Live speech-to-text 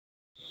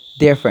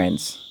Dear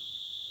friends,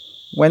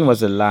 when was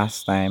the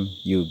last time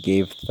you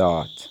gave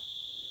thought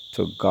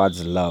to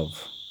God's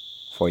love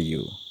for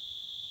you?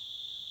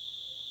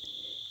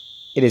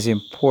 It is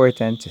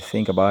important to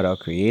think about our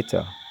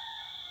Creator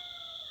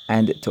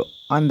and to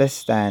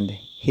understand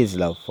His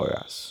love for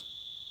us.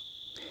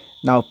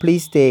 Now,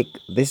 please take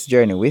this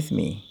journey with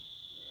me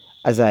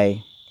as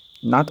I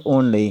not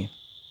only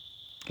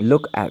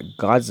look at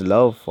God's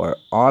love for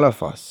all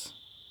of us,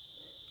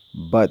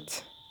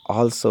 but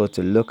also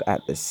to look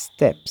at the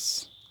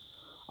steps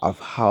of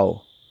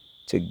how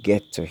to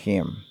get to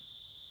Him,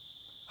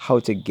 how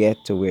to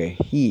get to where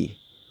He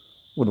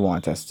would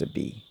want us to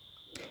be.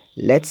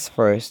 Let's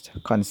first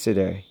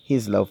consider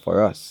His love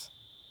for us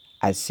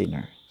as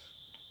sinners.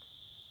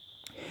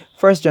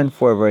 1 John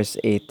 4 verse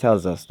 8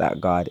 tells us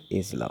that God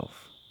is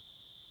love.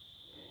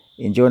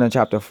 In Jonah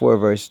chapter 4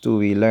 verse 2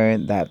 we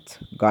learn that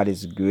God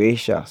is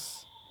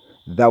gracious.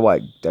 Thou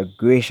art the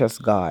gracious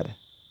God,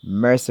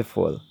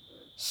 merciful,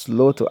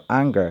 slow to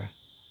anger,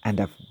 and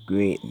of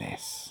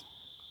greatness.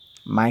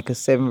 Micah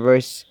 7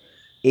 verse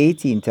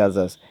 18 tells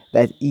us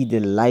that He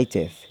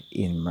delighteth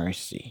in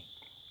mercy.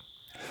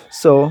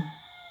 So,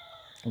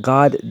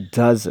 God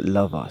does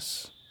love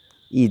us.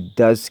 He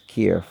does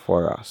care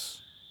for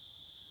us.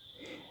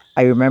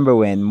 I remember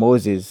when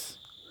Moses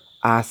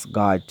asked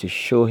God to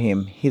show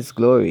him His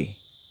glory.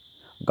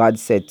 God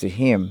said to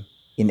him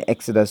in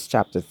Exodus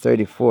chapter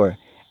 34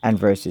 and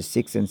verses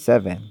 6 and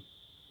 7,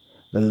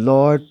 "The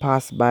Lord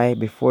passed by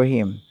before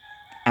him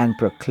and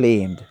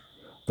proclaimed,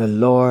 the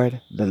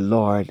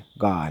Lord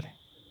God,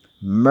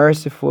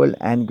 merciful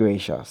and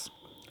gracious,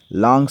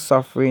 long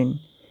suffering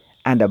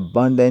and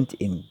abundant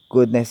in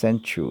goodness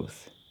and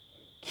truth,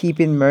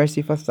 keeping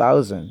mercy for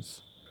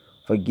thousands,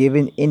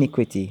 forgiving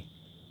iniquity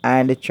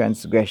and the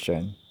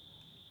transgression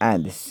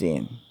and the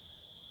sin."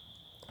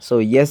 So,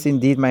 yes,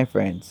 indeed, my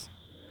friends,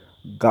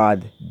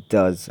 God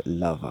does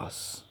love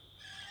us.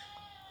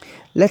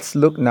 Let's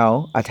look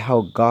now at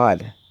how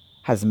God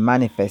has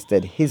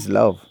manifested His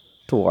love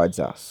towards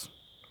us.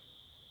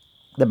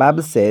 The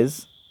Bible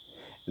says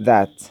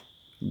that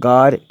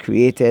God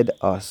created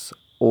us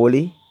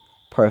holy,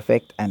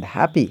 perfect, and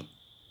happy,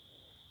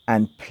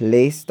 and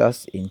placed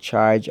us in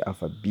charge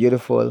of a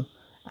beautiful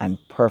and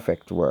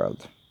perfect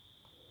world.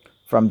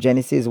 From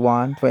Genesis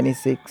 1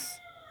 26,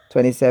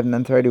 27,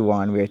 and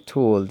 31, we are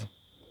told,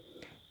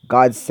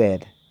 God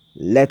said,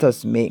 "Let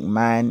us make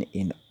man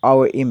in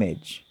our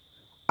image,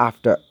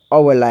 after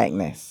our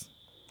likeness,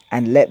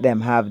 and let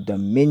them have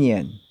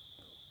dominion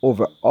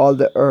over all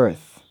the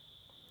earth."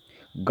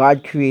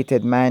 God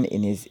created man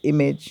in His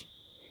image.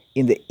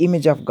 In the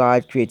image of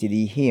God created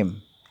He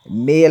him.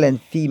 Male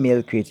and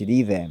female created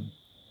He them.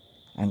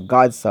 And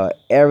God saw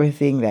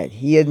everything that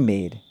He had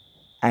made,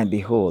 and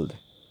behold,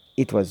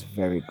 it was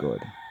very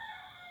good.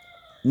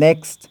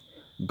 Next,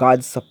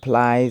 God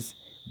supplies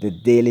the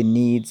daily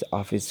needs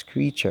of His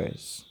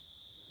creatures.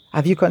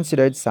 Have you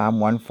considered Psalm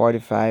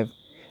 145,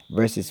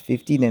 verses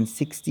 15 and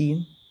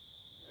 16?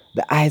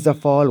 "The eyes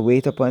of all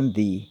wait upon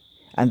Thee,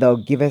 and Thou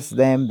givest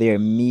them their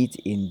meat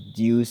in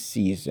due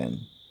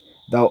season.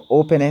 Thou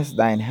openest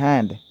Thine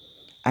hand,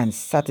 and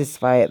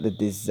satisfiest the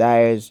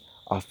desires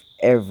of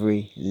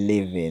every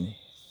living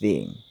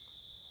thing."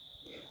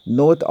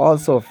 Note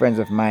also, friends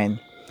of mine,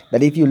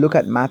 that if you look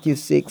at Matthew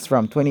 6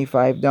 from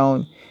 25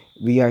 down,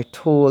 we are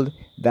told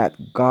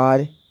that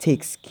God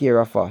takes care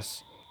of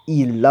us.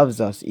 He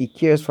loves us. He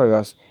cares for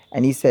us.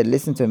 And He said,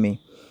 listen to me,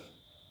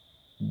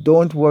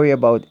 don't worry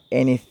about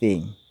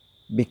anything,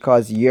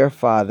 because your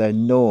Father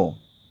knows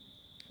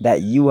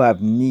that you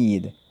have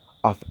need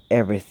of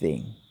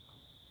everything.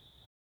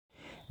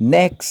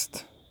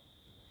 Next,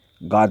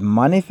 God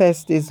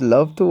manifests His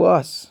love to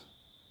us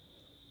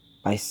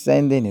by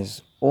sending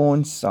His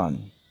own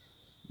Son,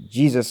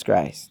 Jesus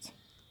Christ,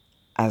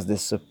 as the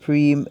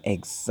supreme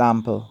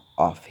example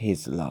of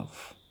His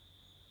love.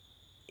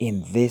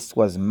 In this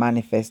was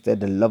manifested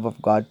the love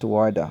of God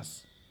toward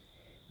us,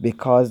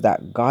 because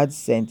that God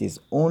sent His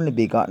only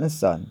begotten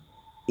Son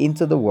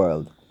into the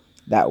world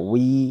that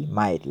we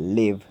might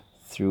live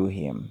through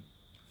Him.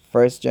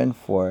 1 John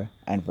 4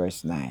 and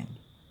verse 9.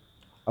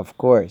 Of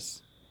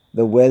course,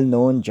 the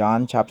well-known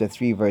John chapter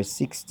 3 verse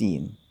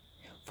 16.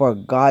 "For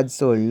God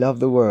so loved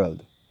the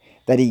world,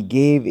 that He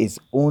gave His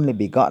only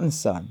begotten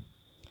Son,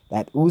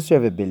 that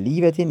whosoever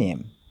believeth in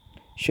Him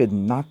should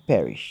not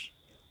perish,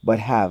 but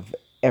have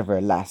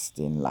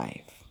everlasting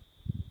life."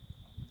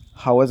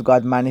 How has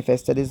God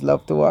manifested His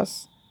love to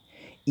us?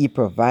 He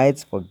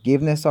provides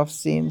forgiveness of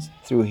sins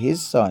through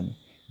His Son,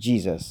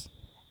 Jesus,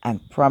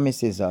 and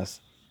promises us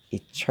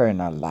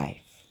eternal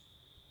life.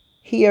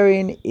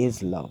 Herein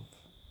is love.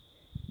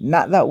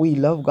 Not that we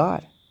love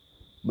God,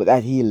 but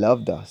that He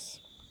loved us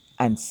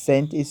and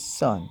sent His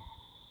Son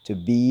to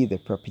be the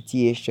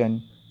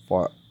propitiation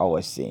for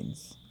our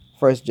sins.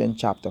 1 John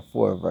chapter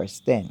 4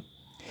 verse 10.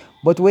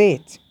 But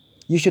wait,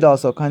 you should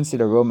also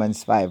consider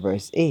Romans 5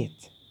 verse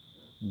 8.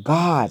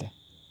 God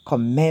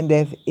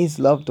commendeth His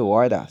love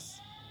toward us,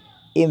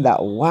 in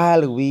that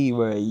while we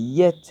were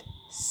yet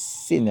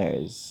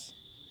sinners,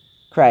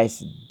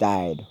 Christ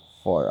died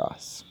for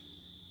us.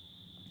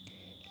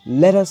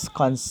 Let us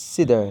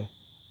consider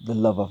the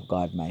love of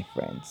God, my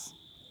friends.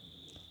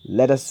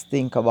 Let us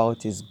think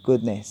about His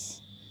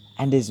goodness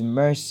and His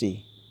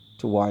mercy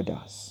toward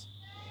us.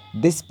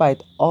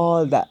 Despite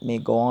all that may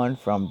go on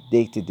from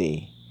day to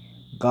day,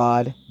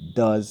 God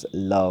does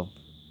love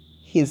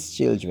His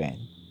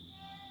children.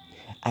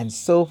 And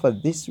so, for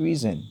this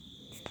reason,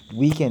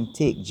 we can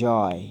take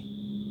joy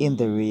in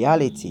the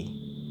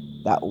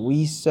reality that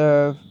we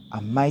serve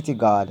a mighty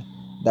God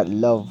that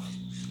loves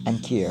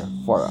and cares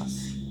for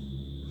us.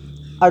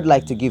 I'd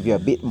like to give you a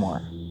bit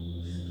more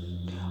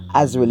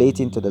as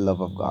relating to the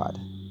love of God.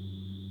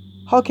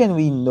 How can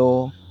we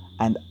know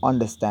and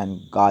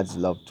understand God's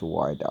love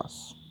toward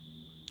us?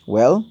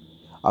 Well,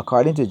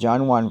 according to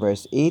John 1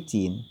 verse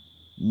 18,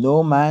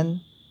 no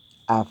man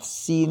hath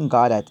seen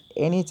God at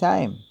any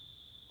time.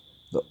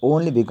 The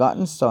only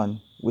begotten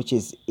Son, which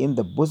is in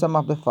the bosom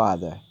of the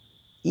Father,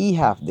 He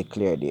hath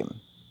declared Him.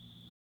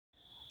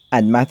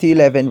 And Matthew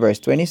 11 verse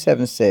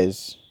 27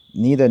 says,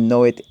 neither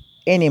knoweth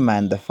any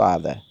man the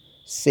Father,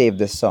 save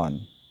the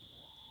Son,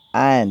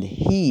 and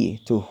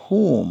he to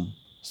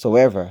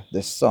whomsoever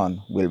the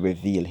Son will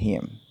reveal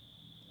him.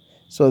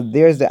 So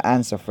there's the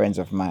answer, friends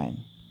of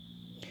mine.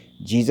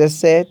 Jesus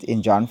said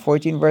in John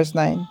 14 verse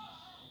 9,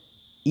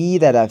 he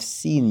that hath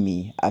seen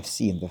me hath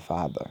seen the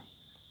Father.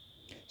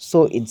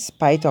 So in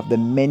spite of the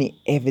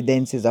many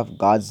evidences of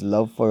God's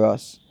love for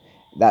us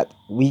that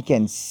we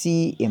can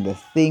see in the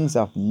things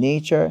of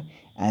nature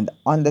and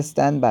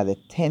understand by the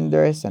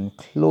tenderest and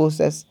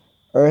closest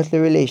earthly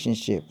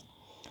relationship,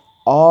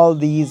 all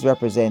these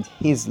represent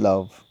His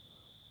love,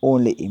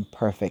 only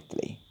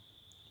imperfectly.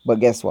 But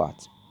guess what?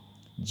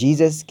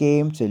 Jesus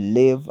came to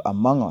live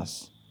among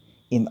us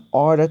in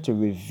order to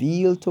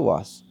reveal to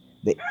us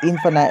the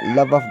infinite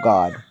love of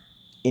God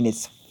in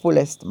its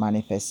fullest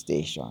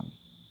manifestation.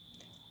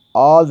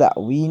 All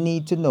that we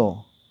need to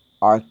know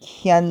or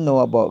can know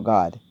about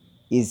God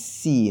is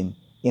seen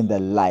in the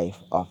life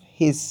of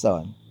His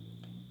Son,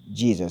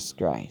 Jesus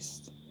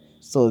Christ.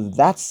 So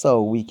that's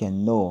how we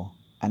can know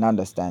and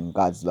understand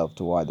God's love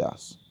toward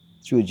us,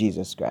 through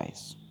Jesus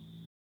Christ.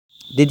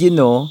 Did you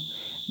know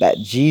that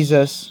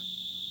Jesus,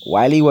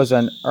 while He was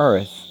on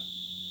earth,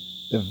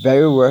 the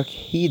very work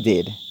He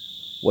did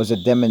was a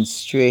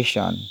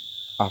demonstration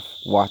of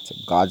what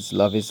God's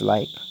love is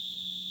like?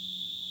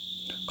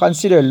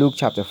 Consider Luke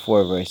chapter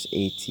 4 verse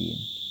 18.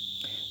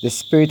 The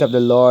Spirit of the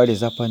Lord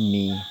is upon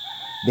me,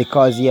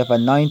 because He hath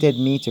anointed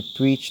me to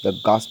preach the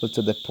gospel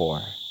to the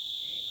poor.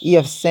 He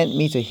hath sent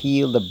me to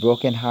heal the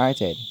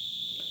brokenhearted,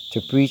 to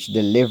preach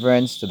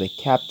deliverance to the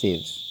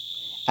captives,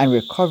 and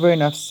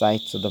recovering of sight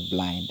to the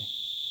blind,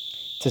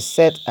 to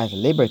set at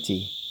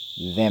liberty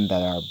them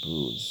that are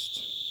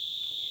bruised.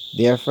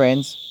 Dear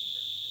friends,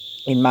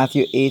 in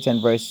Matthew 8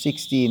 and verse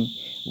 16,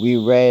 we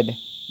read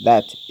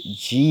that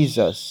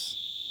Jesus,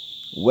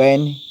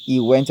 when He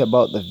went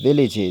about the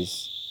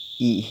villages,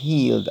 He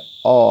healed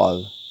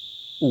all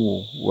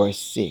who were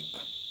sick.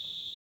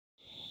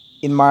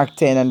 In Mark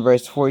 10 and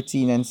verse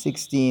 14 and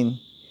 16,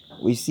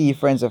 we see,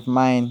 friends of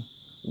mine,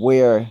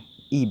 where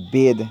He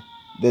bid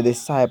the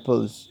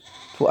disciples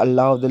to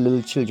allow the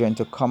little children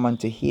to come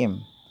unto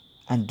Him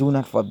and do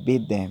not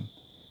forbid them,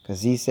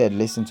 because He said,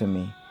 listen to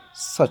me,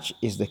 such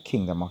is the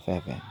kingdom of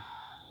heaven.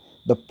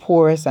 The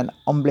poorest and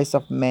humblest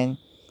of men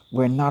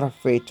were not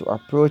afraid to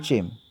approach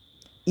Him.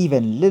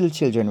 Even little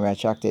children were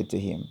attracted to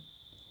Him.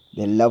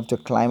 They loved to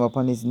climb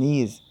upon His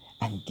knees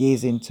and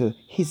gaze into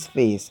His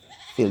face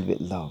filled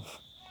with love.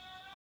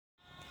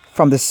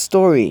 From the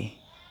story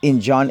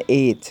in John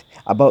 8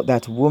 about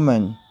that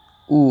woman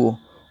who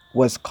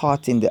was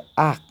caught in the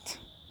act,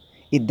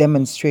 it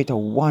demonstrates a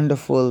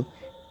wonderful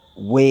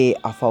way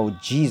of how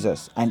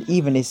Jesus and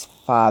even His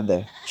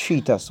Father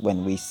treat us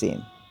when we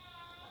sin.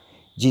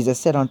 Jesus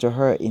said unto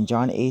her in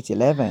John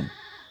 8:11,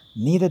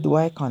 neither do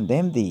I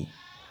condemn thee.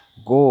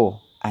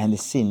 Go and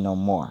sin no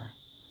more.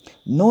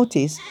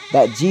 Notice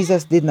that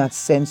Jesus did not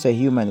censor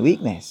human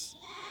weakness.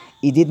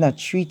 He did not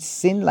treat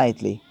sin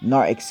lightly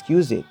nor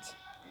excuse it,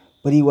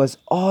 but He was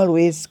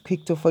always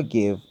quick to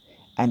forgive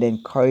and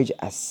encourage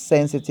a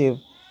sensitive,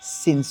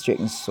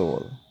 sin-stricken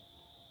soul.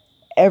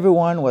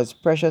 Everyone was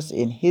precious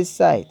in His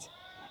sight,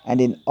 and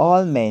in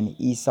all men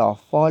He saw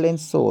fallen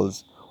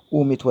souls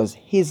whom it was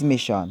His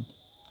mission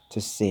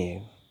to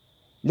save.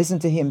 Listen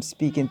to Him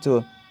speaking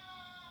to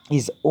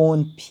His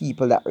own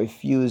people that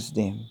refused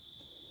Him.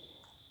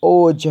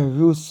 O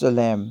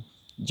Jerusalem,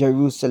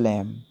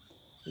 Jerusalem,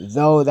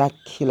 thou that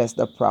killest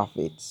the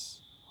prophets,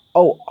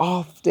 how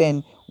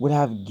often would I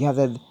have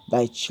gathered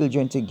thy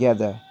children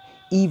together,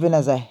 even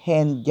as a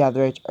hen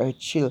gathereth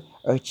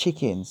her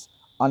chickens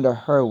under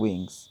her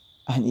wings,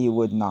 and He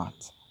would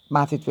not.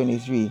 Matthew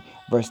 23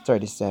 verse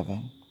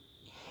 37.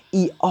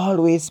 He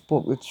always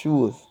spoke the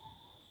truth,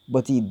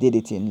 but He did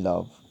it in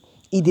love.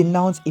 He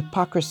denounced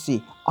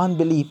hypocrisy,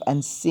 unbelief,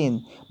 and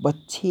sin,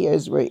 but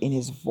tears were in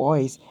His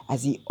voice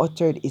as He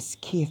uttered His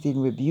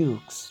scathing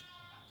rebukes.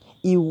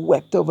 He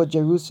wept over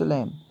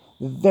Jerusalem,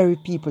 the very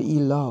people He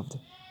loved.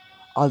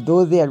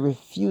 Although they had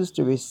refused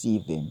to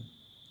receive Him,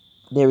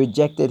 they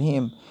rejected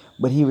Him,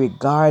 but He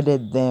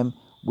regarded them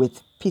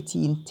with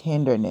pitying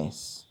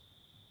tenderness.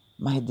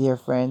 My dear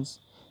friends,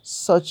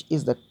 such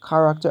is the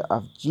character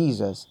of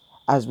Jesus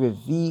as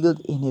revealed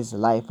in his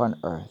life on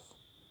earth.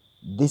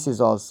 This is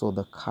also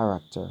the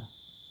character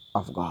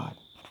of God.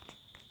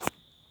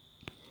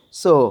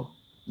 So,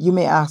 you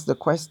may ask the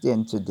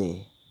question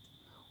today,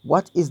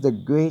 what is the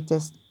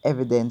greatest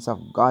evidence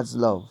of God's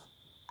love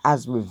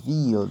as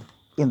revealed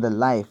in the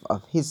life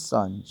of his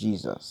Son,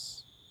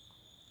 Jesus?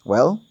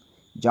 Well,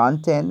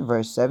 John 10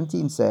 verse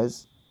 17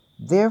 says,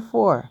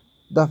 "Therefore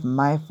doth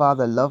my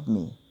Father love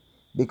me,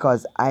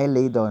 because I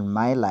lay down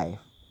my life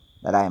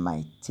that I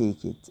might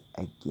take it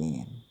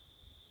again."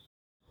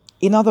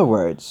 In other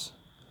words,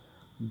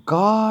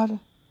 God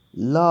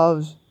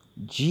loves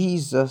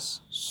Jesus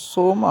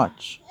so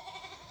much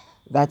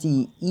that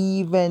he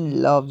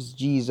even loves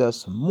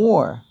Jesus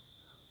more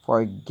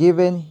for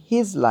giving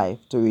his life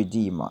to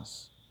redeem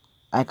us.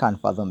 I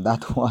can't fathom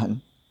that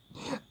one,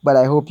 but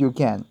I hope you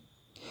can.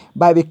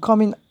 By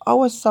becoming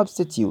our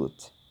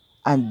substitute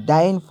and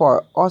dying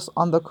for us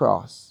on the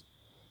cross,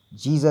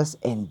 Jesus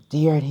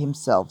endeared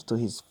himself to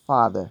his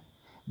Father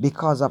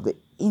because of the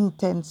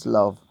intense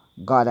love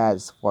God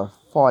has for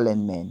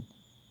fallen men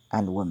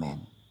and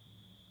women.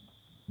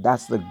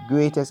 That's the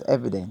greatest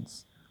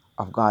evidence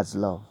of God's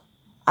love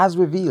as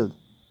revealed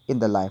in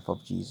the life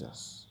of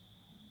Jesus.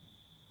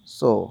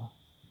 So,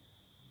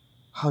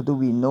 how do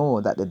we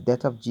know that the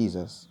death of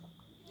Jesus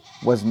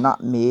was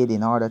not made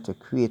in order to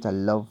create a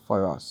love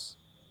for us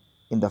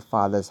in the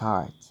Father's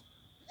heart,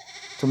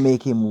 to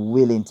make him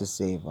willing to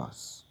save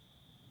us?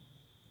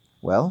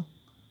 Well,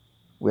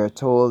 we are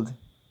told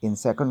in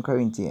 2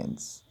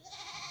 Corinthians,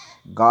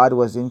 God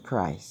was in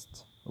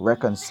Christ,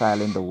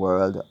 reconciling the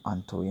world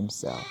unto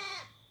himself.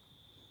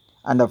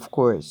 And of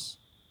course,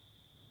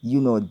 you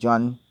know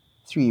John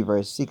 3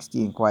 verse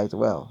 16 quite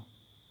well,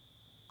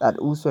 that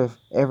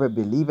whosoever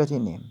believeth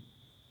in him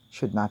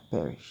should not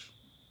perish,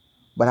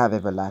 but have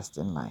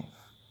everlasting life.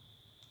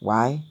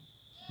 Why?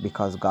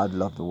 Because God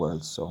loved the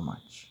world so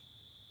much.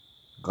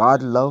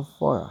 God loved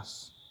for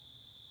us,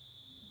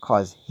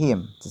 caused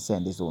him to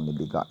send his only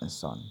begotten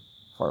Son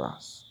for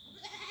us.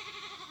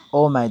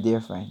 Oh, my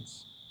dear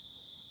friends,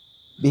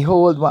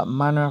 behold what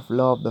manner of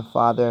love the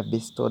Father hath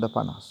bestowed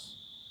upon us,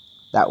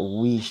 that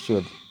we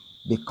should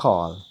be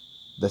called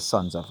the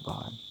sons of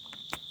God.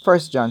 1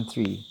 John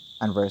 3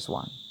 and verse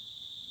 1.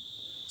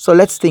 So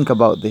let's think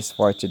about this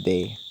for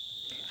today.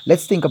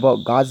 Let's think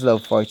about God's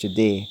love for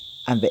today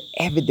and the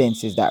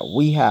evidences that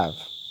we have.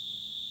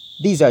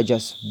 These are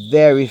just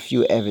very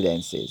few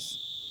evidences.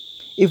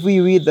 If we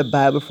read the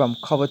Bible from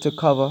cover to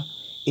cover,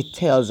 it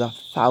tells of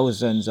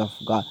thousands of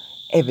God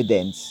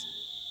evidence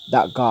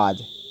that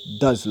God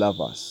does love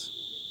us.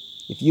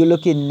 If you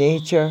look in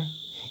nature,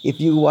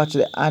 if you watch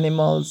the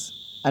animals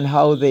and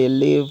how they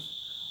live,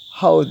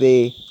 how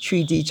they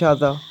treat each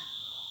other,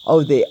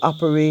 how they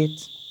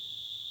operate,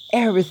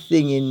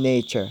 everything in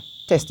nature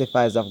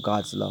testifies of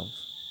God's love.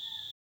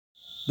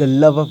 The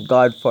love of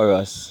God for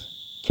us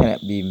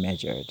cannot be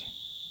measured.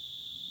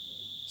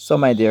 So,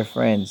 my dear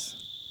friends,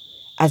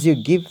 as you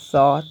give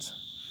thought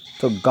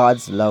to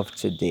God's love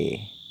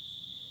today,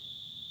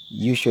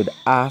 you should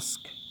ask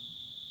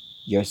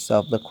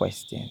yourself the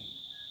question,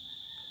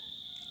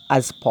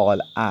 as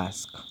Paul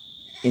asked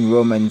in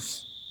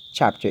Romans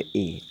chapter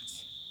 8,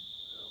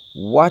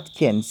 what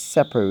can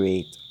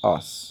separate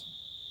us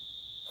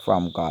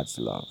from God's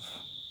love?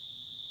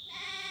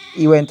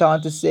 He went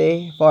on to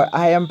say, "For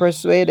I am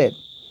persuaded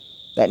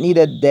that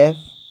neither death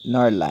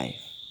nor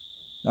life,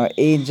 nor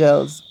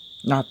angels,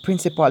 nor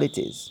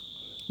principalities,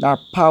 nor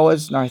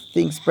powers, nor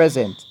things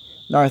present,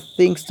 nor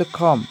things to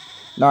come,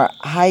 nor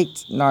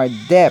height, nor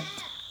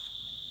depth,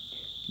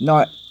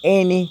 nor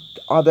any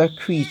other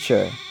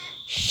creature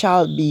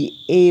shall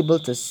be able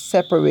to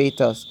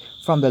separate us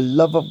from the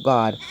love of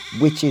God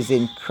which is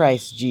in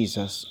Christ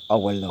Jesus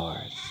our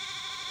Lord."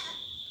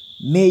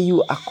 May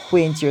you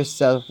acquaint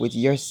yourself with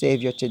your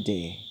Savior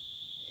today.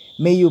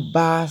 May you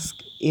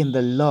bask in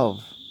the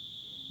love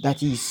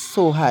that he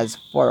so has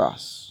for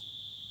us.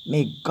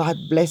 May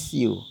God bless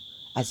you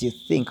as you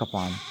think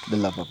upon the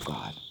love of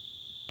God.